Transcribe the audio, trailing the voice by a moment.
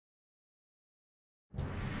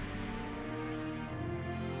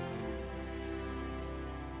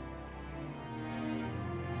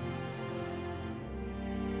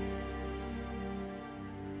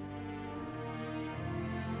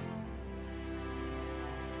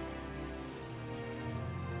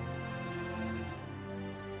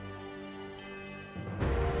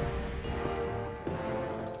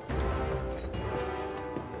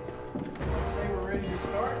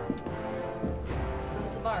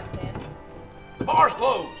locked in. The bar's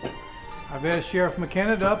closed. I've asked Sheriff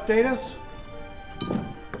McKenna to update us.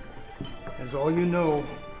 As all you know,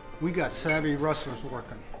 we got savvy rustlers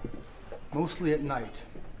working, mostly at night.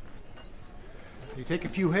 They take a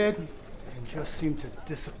few head and just seem to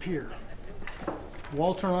disappear.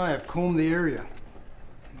 Walter and I have combed the area.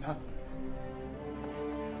 Nothing.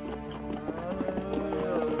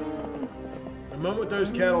 The moment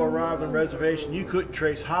those cattle arrived on the reservation, you couldn't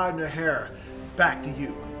trace hide nor hair back to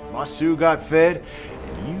you. My Sioux got fed,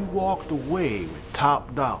 and you walked away with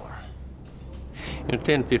top dollar.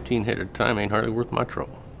 10, 15 head at a time ain't hardly worth my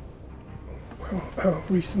trouble. Well,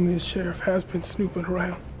 recently the sheriff has been snooping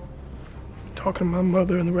around, talking to my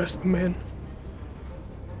mother and the rest of the men.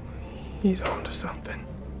 He's onto something.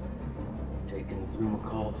 Taken through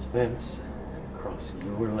McCall's fence and across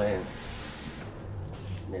your land.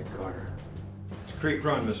 Ned Carter. It's Creek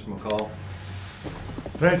Run, Mr. McCall.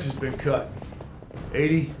 Fence has been cut.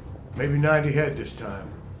 80, maybe 90 head this time.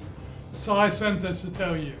 Cy sent us to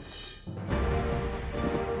tell you.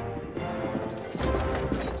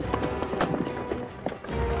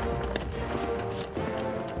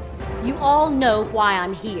 You all know why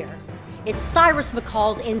I'm here. It's Cyrus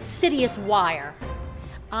McCall's insidious wire.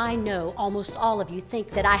 I know almost all of you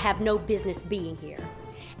think that I have no business being here,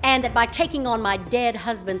 and that by taking on my dead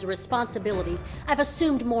husband's responsibilities, I've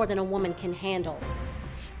assumed more than a woman can handle.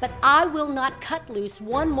 But I will not cut loose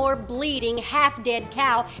one more bleeding, half-dead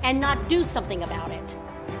cow and not do something about it.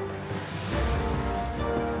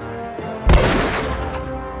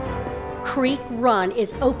 Creek Run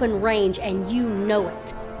is open range, and you know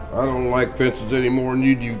it. I don't like fences any more than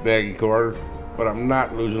you do, Baggy Carter, but I'm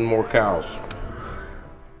not losing more cows.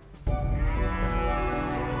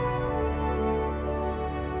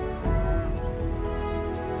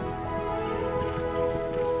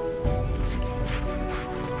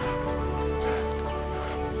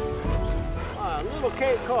 Little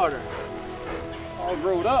Kate Carter, all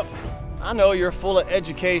grown up. I know you're full of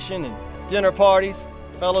education and dinner parties,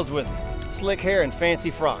 fellas with slick hair and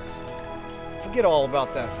fancy frocks. Forget all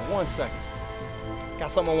about that for 1 second.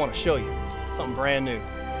 Got something I want to show you, something brand new.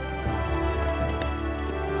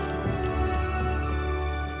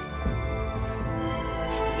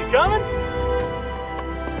 You coming?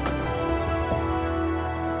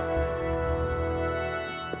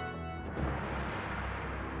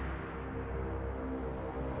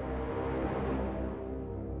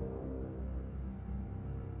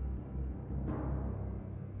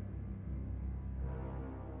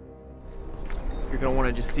 You're gonna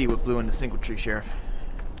want to just see what blew into Singletree, Sheriff.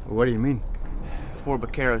 What do you mean? 4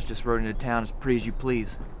 vaqueros just rode into town as pretty as you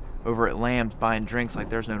please. Over at Lamb's buying drinks like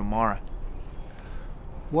there's no tomorrow.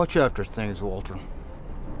 Watch after things, Walter.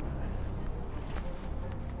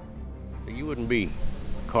 You wouldn't be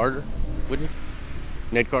Carter, would you?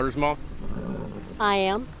 Ned Carter's mom? I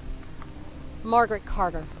am. Margaret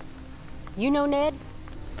Carter. You know Ned?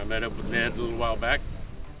 I met up with Ned a little while back.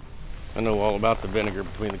 I know all about the vinegar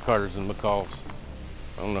between the Carters and McCalls.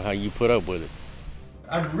 I don't know how you put up with it.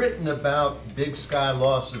 I've written about Big Sky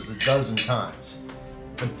losses a dozen times,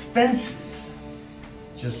 but fences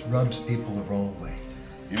just rubs people the wrong way.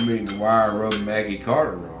 You mean the wire rubbed Maggie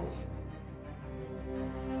Carter wrong?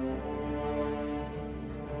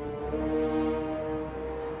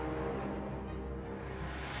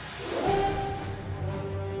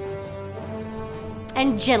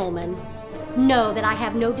 And gentlemen, know that I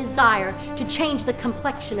have no desire to change the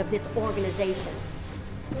complexion of this organization.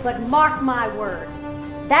 But mark my word,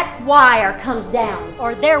 that wire comes down,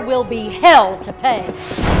 or there will be hell to pay.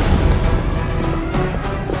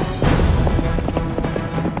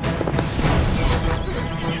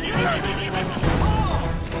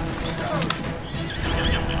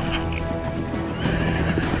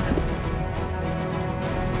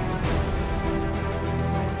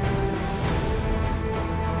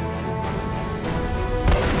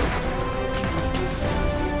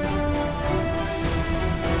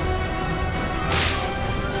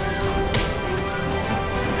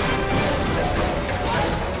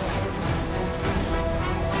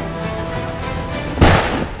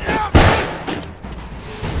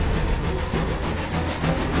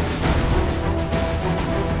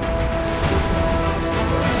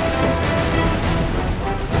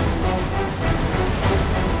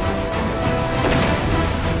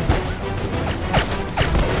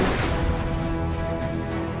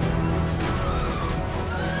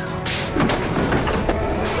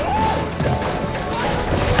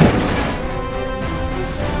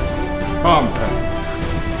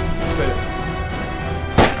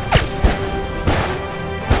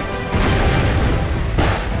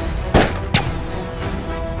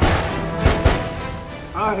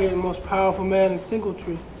 hard-headed, most powerful man in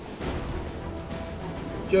Singletree.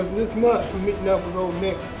 Just this much from meeting up with old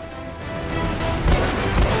Nick.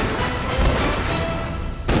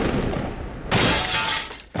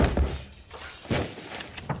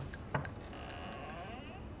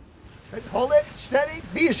 Hold it, steady,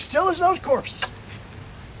 be as still as those corpses.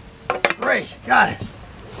 Great, got it.